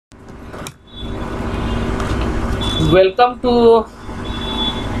Welcome to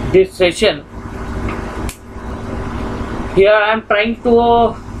this session. Here I am trying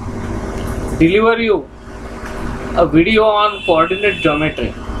to deliver you a video on coordinate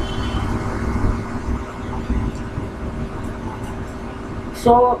geometry.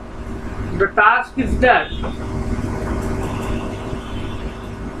 So the task is that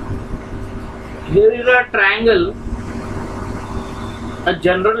here is a triangle, a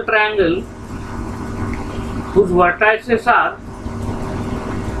general triangle whose vertices are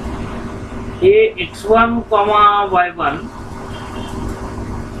ax1, y1,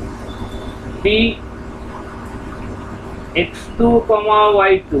 b x2,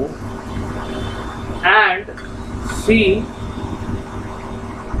 y2, and c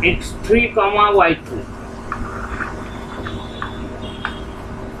x3, y2.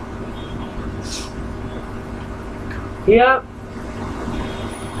 Here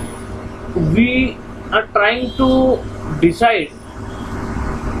we are trying to decide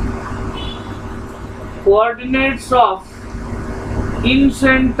coordinates of in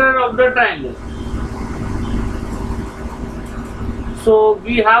center of the triangle. So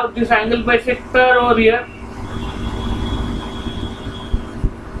we have this angle bisector over here,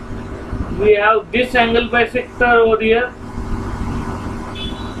 we have this angle bisector over here,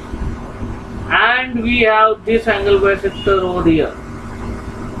 and we have this angle bisector over here.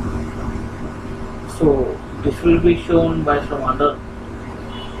 So this will be shown by some other,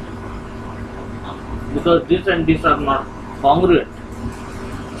 because this and this are not congruent.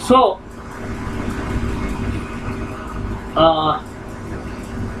 So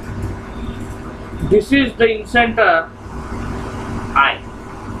this is the incenter I,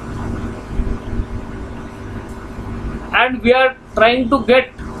 and we are trying to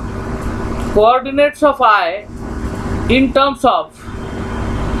get coordinates of I in terms of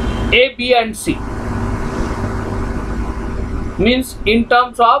A, B and C. Means in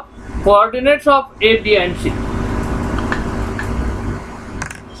terms of coordinates of A, B and C.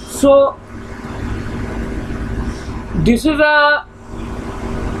 So this is a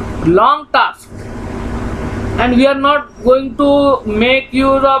long task, and we are not going to make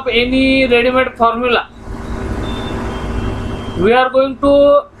use of any ready-made formula. We are going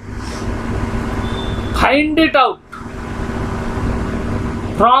to find it out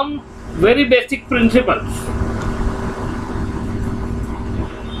from very basic principles.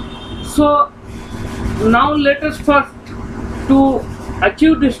 So now let us first, to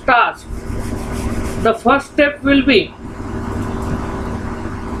achieve this task, the first step will be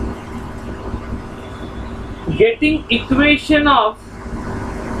getting equation of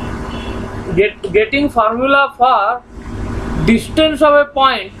getting formula for distance of a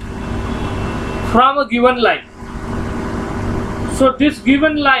point from a given line. So this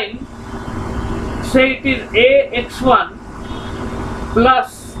given line, say it is ax1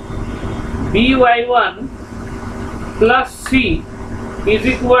 plus by1 plus c is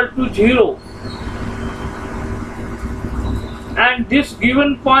equal to 0, and this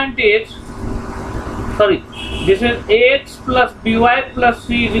given point is, this is ax plus by plus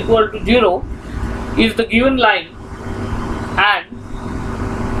c is equal to 0 is the given line, and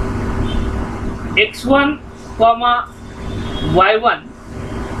x1, y1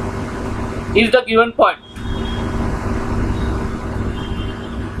 is the given point.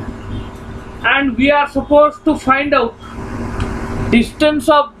 And we are supposed to find out distance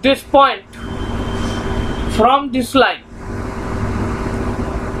of this point from this line.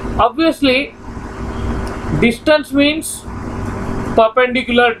 Obviously, distance means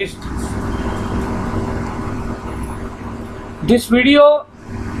perpendicular distance. This video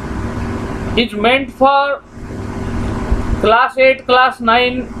is meant for class 8, class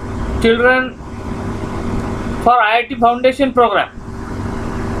 9 children for IIT Foundation program.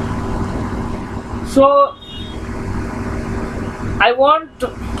 So I want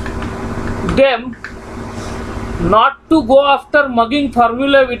them not to go after mugging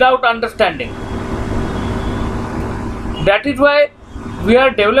formula without understanding. That is why we are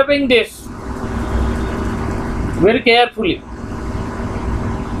developing this very carefully.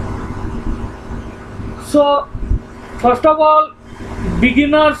 So first of all,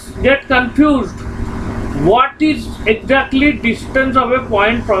 beginners get confused what is exactly distance of a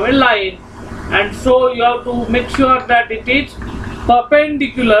point from a line, and so you have to make sure that it is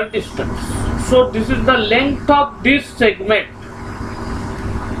perpendicular distance. So this is the length of this segment,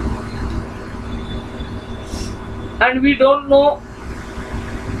 and we don't know,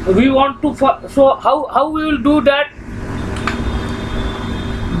 we want to, so how we will do that?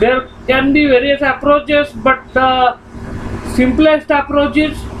 There can be various approaches, but the simplest approach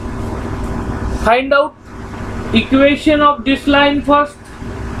is find out equation of this line first,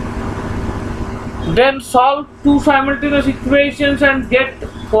 then solve two simultaneous equations and get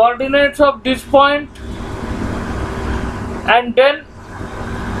coordinates of this point, and then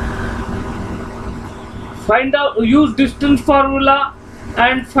find out, use distance formula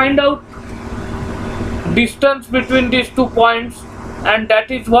and find out distance between these 2 points, and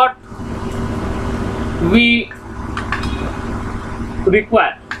that is what we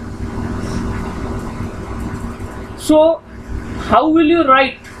require. So how will you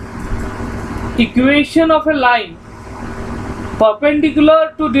write equation of a line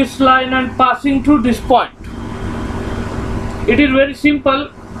perpendicular to this line and passing through this point? It is very simple.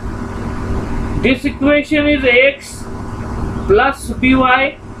 This equation is ax plus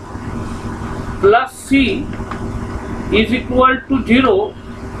by plus c is equal to 0,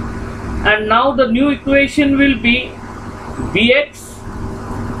 and now the new equation will be bx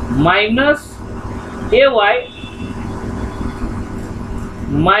minus ay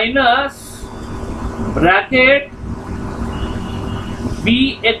minus bracket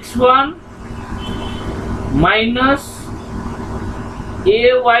bx1 minus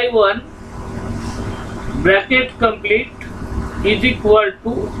ay1 bracket complete is equal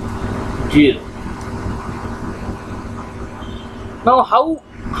to 0. Now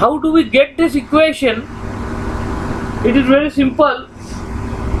how do we get this equation? It is very simple.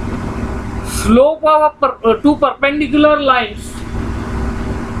 Slope of two perpendicular lines,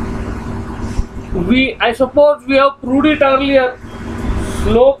 I suppose we have proved it earlier.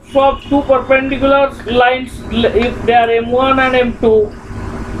 Slopes of two perpendicular lines, if they are m1 and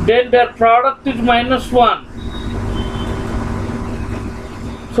m2, then their product is -1.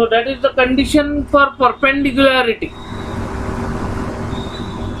 So that is the condition for perpendicularity.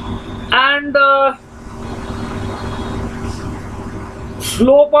 And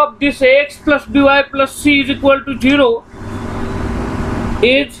slope of this ax plus by plus c is equal to 0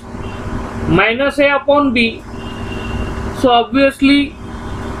 is minus a upon b. So obviously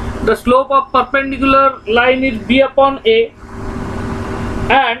the slope of perpendicular line is b upon a,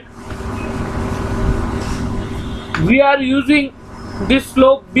 and we are using this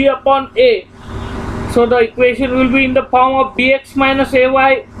slope b upon a, so the equation will be in the form of bx minus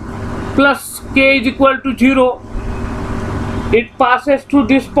ay plus k is equal to 0. It passes through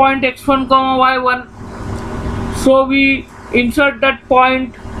this point x1 comma y1, so we insert that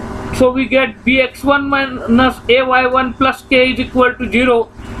point, so we get bx1 minus ay1 plus k is equal to 0,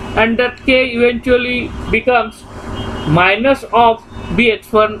 and that k eventually becomes minus of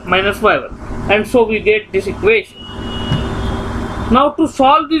bx1 minus y1, and so we get this equation. Now to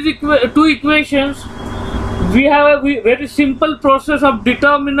solve these two equations, we have a very simple process of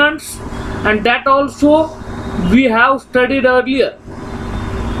determinants, and that also we have studied earlier.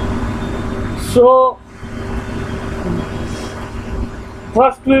 So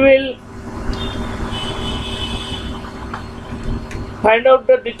first we will find out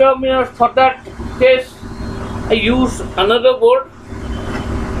the determinants. For that case I use another board.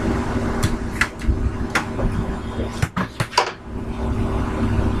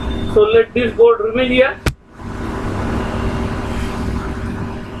 So let this board remain here.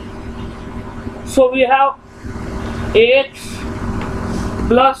 So we have ax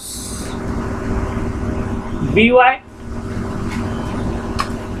plus by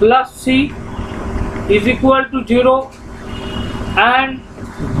plus c is equal to 0, and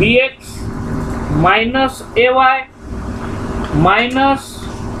bx minus ay minus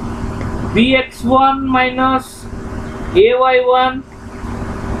bx1 minus ay1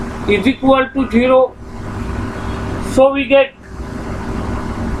 is equal to 0. So we get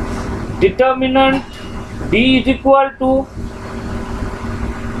determinant d is equal to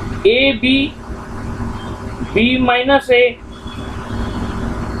ab b minus a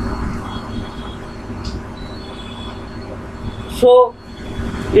so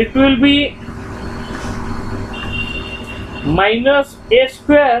it will be minus a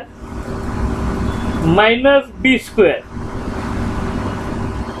square minus b square.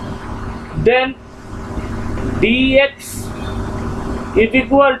 Then dx is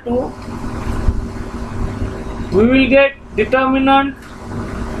equal to, we will get determinant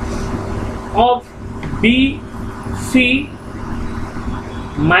of b c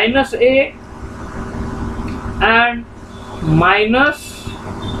minus a and minus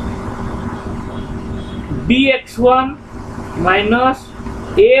bx1 minus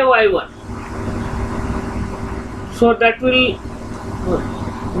ay1. So that will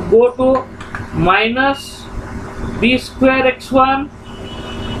go to minus b square x1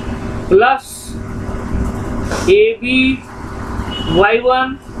 plus ab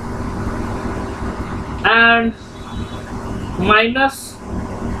y1 and minus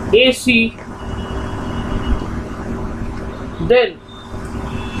AC, then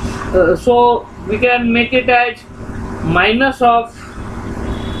so we can make it as minus of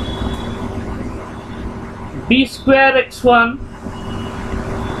b square x1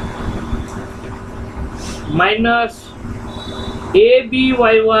 minus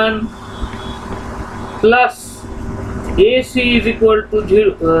aby1 plus AC is equal to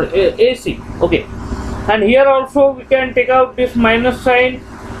 0, AC. Okay, and here also we can take out this minus sign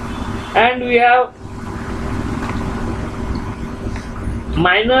and we have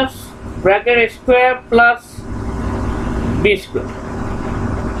minus bracket a square plus b square.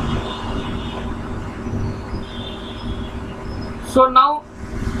 So now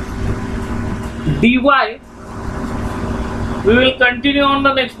dy we will continue on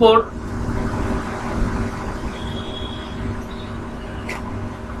the next board.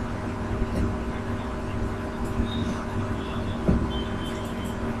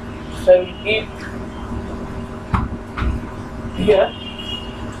 So I will keep here.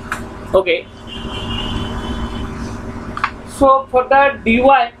 Okay. So for that dy,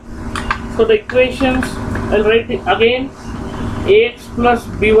 so the equations I'll write it again. Ax plus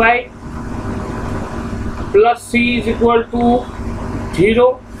by plus c is equal to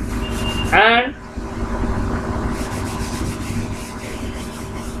 0 and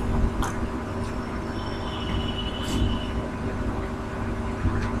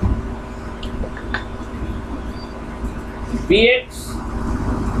bx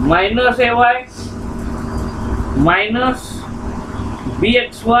minus ay minus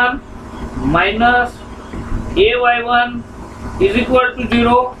bx1 minus ay1 is equal to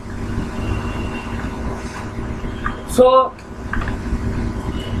 0. So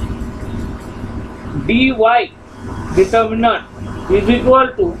dy determinant is equal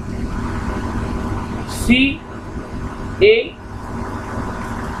to C A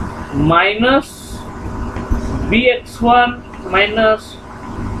minus bx1 minus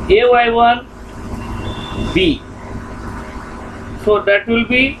ay1 b. So that will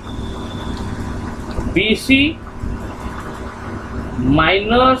be bc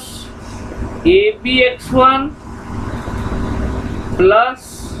minus abx1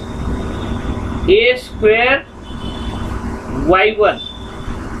 plus a square y1.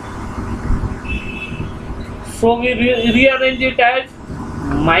 So we rearrange it as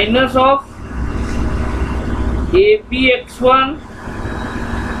minus of abx1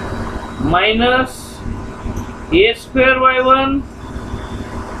 minus a square y1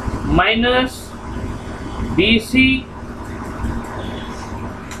 minus bc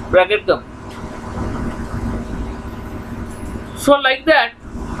bracket come. So like that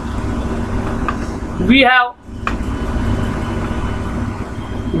we have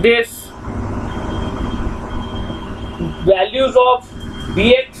this values of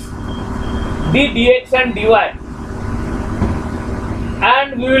dx, dx and dy,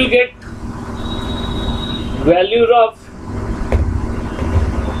 and we will get values of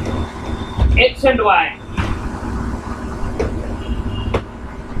x and y.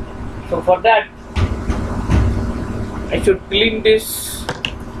 So for that I should clean this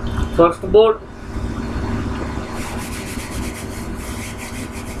first board.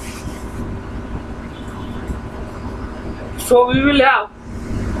 So we will have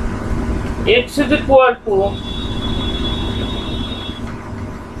x is equal to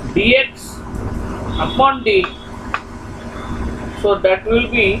dx upon d, so that will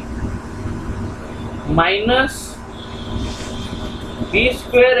be minus b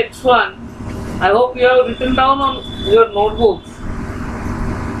square x1. I hope you have written down on your notebooks,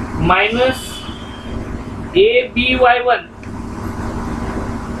 minus aby1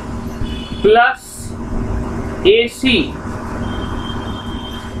 plus ac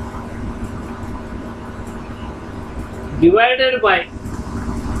divided by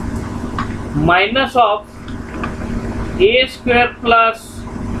minus of a square plus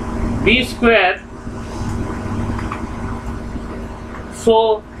b square.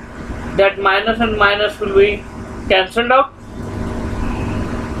 So that minus and minus will be cancelled out.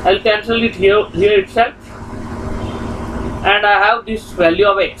 I'll cancel it here itself, and I have this value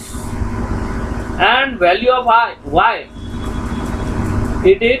of x and value of y.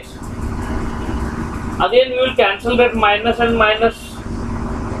 It is again we will cancel that minus and minus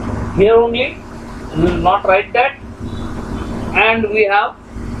here only. We will not write that, and we have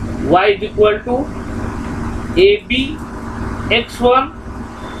y is equal to ab x1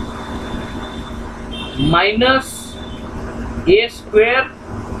 minus a square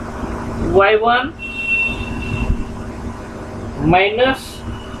y1 minus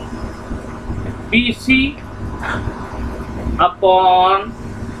BC upon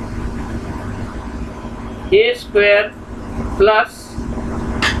A square plus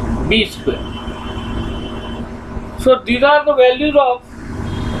B square. So these are the values of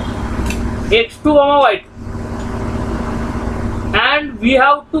x2 comma y2, and we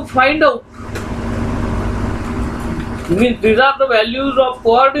have to find out, means these are the values of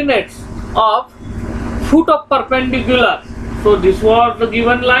coordinates of foot of perpendicular. So this was the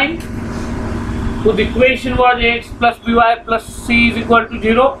given line. So the equation was x plus by plus c is equal to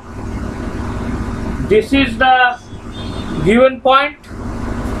 0. This is the given point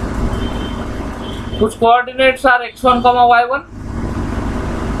whose coordinates are x1 comma y1,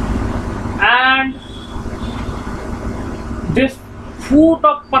 and this foot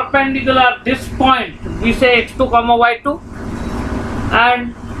of perpendicular, this point we say x2 comma y2,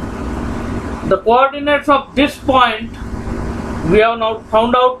 and the coordinates of this point we have now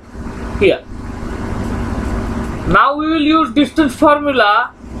found out here. Now we will use distance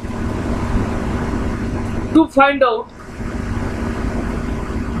formula to find out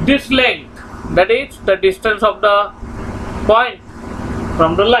this length, that is the distance of the point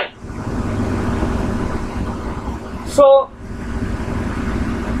from the line. So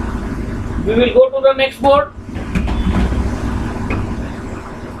we will go to the next board.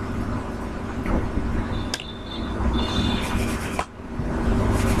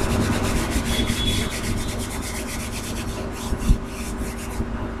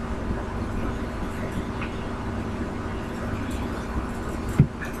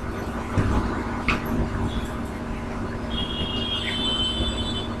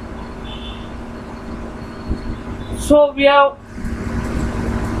 So we have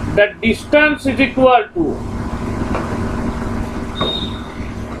the distance is equal to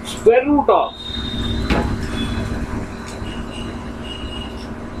square root of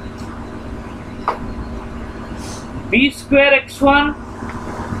b square x1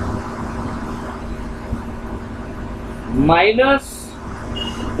 minus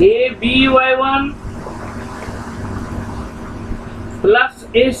ab y1 plus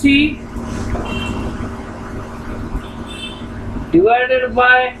ac divided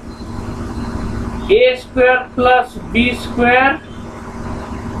by a square plus b square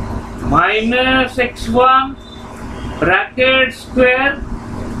minus x1 bracket square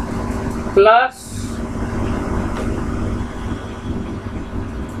plus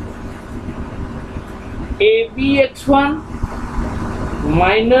ab x1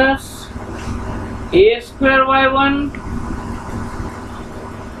 minus a square y1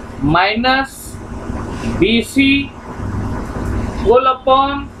 minus bc whole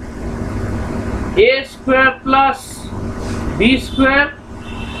upon a square plus b square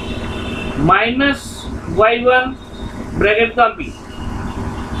minus y1 bracket complete.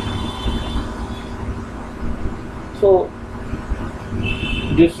 So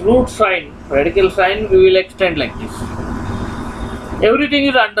this root sign, radical sign, we will extend like this. Everything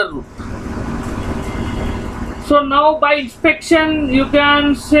is under root. So now by inspection you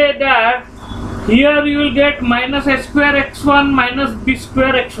can say that here you will get minus a square x1 minus b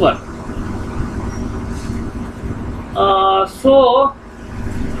square x1.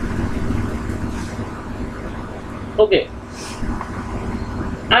 Okay,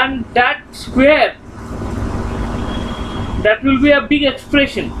 and that square, that will be a big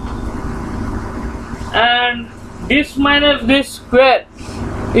expression, and this minus this square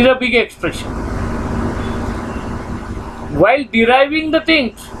is a big expression. While deriving the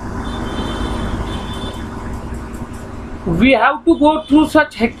things, we have to go through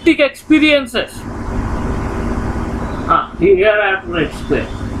such hectic experiences. Here I have to write square,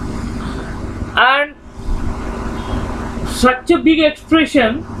 and such a big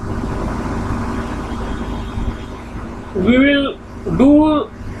expression we will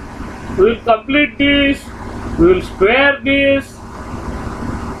complete this, we will square this,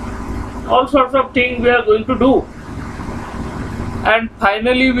 all sorts of things we are going to do, and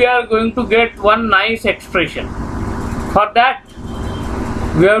finally we are going to get one nice expression. For that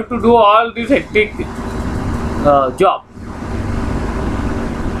we have to do all this hectic job.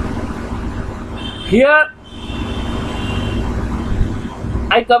 Here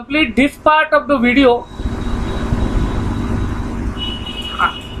I complete this part of the video.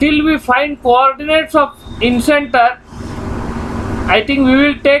 Till we find coordinates of incenter, I think we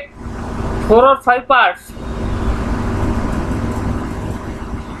will take 4 or 5 parts.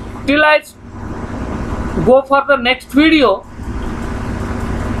 Till I go for the next video,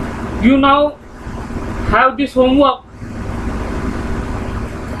 you now have this homework.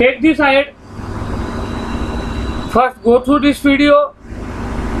 Take this ahead. First go through this video,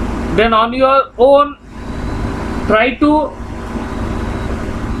 Then on your own, try to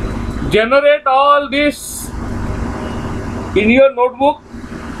generate all this in your notebook,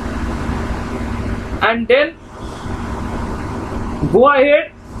 and then go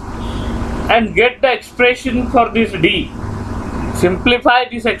ahead and get the expression for this D. Simplify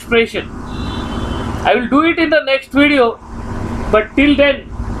this expression. I will do it in the next video, but till then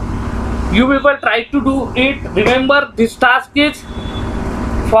you people try to do it. Remember, this task is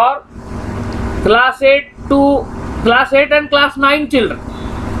for class 8 and class 9 children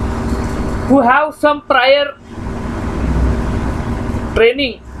who have some prior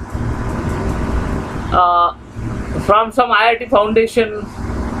training from some IIT Foundation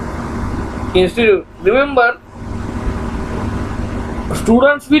institute. Remember,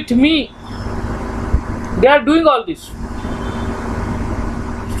 students with me, they are doing all this.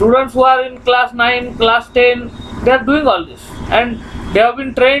 Students who are in class 9, class 10, they are doing all this, and they have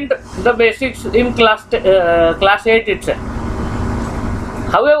been trained the basics in class 8 itself.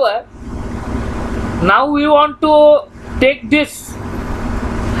 However, now we want to take this,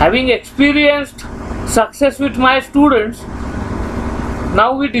 having experienced success with my students,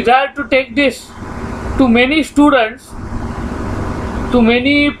 now we desire to take this to many students, to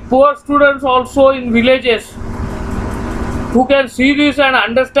many poor students also in villages, who can see this and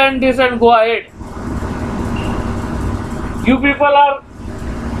understand this and go ahead. You people are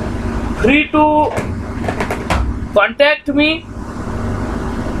free to contact me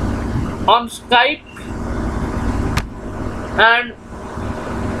on Skype, and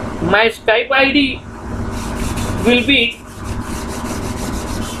my Skype ID will be,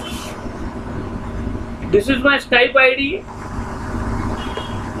 this is my Skype ID.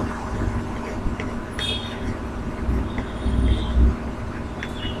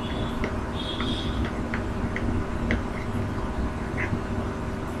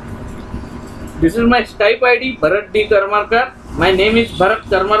 This is my Skype ID, Bharat D. Karmarkar. My name is Bharat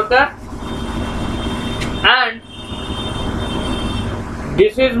Karmarkar, and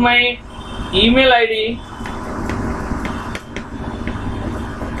this is my email ID,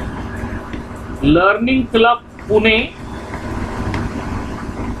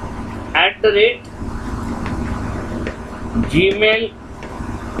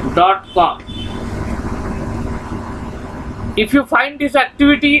 learningclubpune@gmail.com. If you find this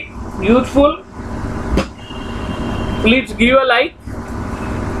activity useful, please give a like.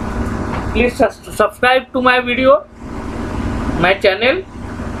 Please subscribe to my video, my channel,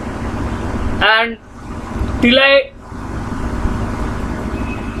 and till I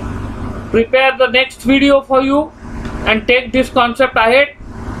prepare the next video for you and take this concept ahead,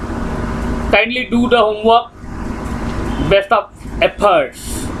 kindly do the homework. Best of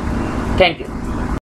efforts. Thank you.